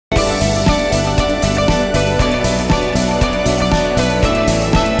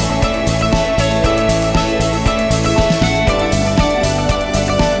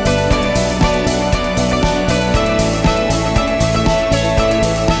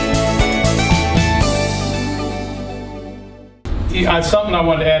something I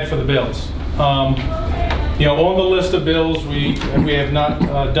wanted to add for the bills. You know, on the list of bills, we have not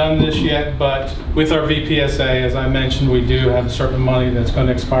done this yet, but with our VPSA, as I mentioned, we do have a certain money that's going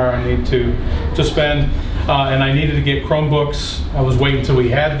to expire I need to spend. And I needed to get Chromebooks. I was waiting until we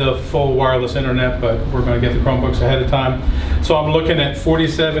had the full wireless internet, but we're going to get the Chromebooks ahead of time. So I'm looking at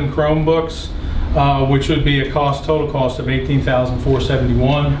 47 Chromebooks, which would be a total cost of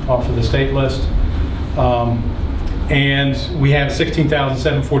 $18,471 off of the state list. And we have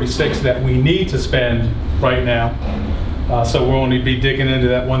 $16,746 that we need to spend right now. So we'll only be digging into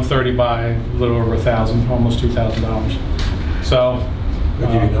that 130 by a little over $1,000, almost $2,000. So give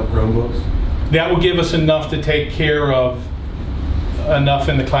you enough Chromebooks? That will give us enough to take care of enough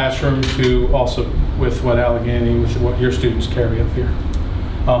in the classroom to also with what Allegheny, with what your students carry up here.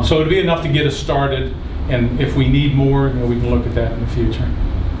 So it'll be enough to get us started, and if we need more, you know, we can look at that in the future.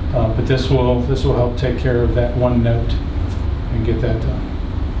 But this will help take care of that one note and get that done.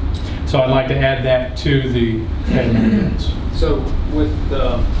 So I'd like to add that to the payment bills. So with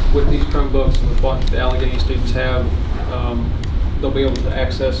these Chromebooks and with what the Allegheny students have, they'll be able to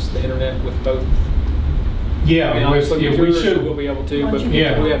access the internet with both. Yeah, I mean, obviously we should. We'll be able to, but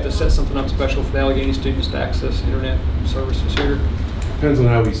yeah, we have to set something up special for the Allegheny students to access internet services here. Depends on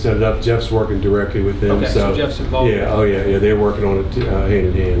how we set it up. Jeff's working directly with them. Okay, so Jeff's involved. Yeah, oh yeah, they're working on it hand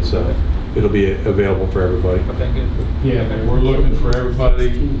in hand, so it'll be available for everybody. Okay, good. Yeah, okay, we're looking for everybody.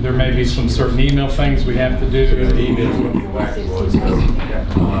 There may be some certain email things we have to do. So the email's what the whack was.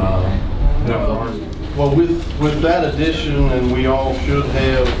 Well, with that addition, and we all should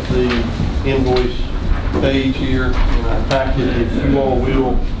have the invoice page here in our packet, if you all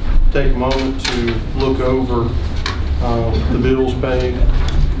will take a moment to look over the bills paid,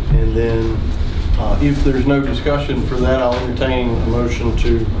 and then if there's no discussion for that, I'll entertain a motion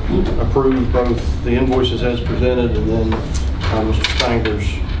to approve both the invoices as presented and then Mr. Spangler's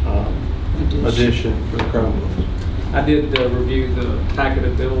addition for the Chromebooks. I did review the packet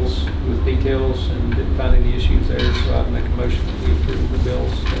of bills with details and didn't find any issues there, so I'd make a motion that we approve the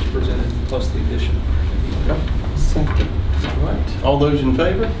bills as presented plus the addition. Okay. Second. All right. All those in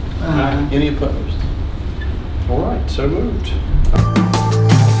favor? Any opposed? All right. So moved.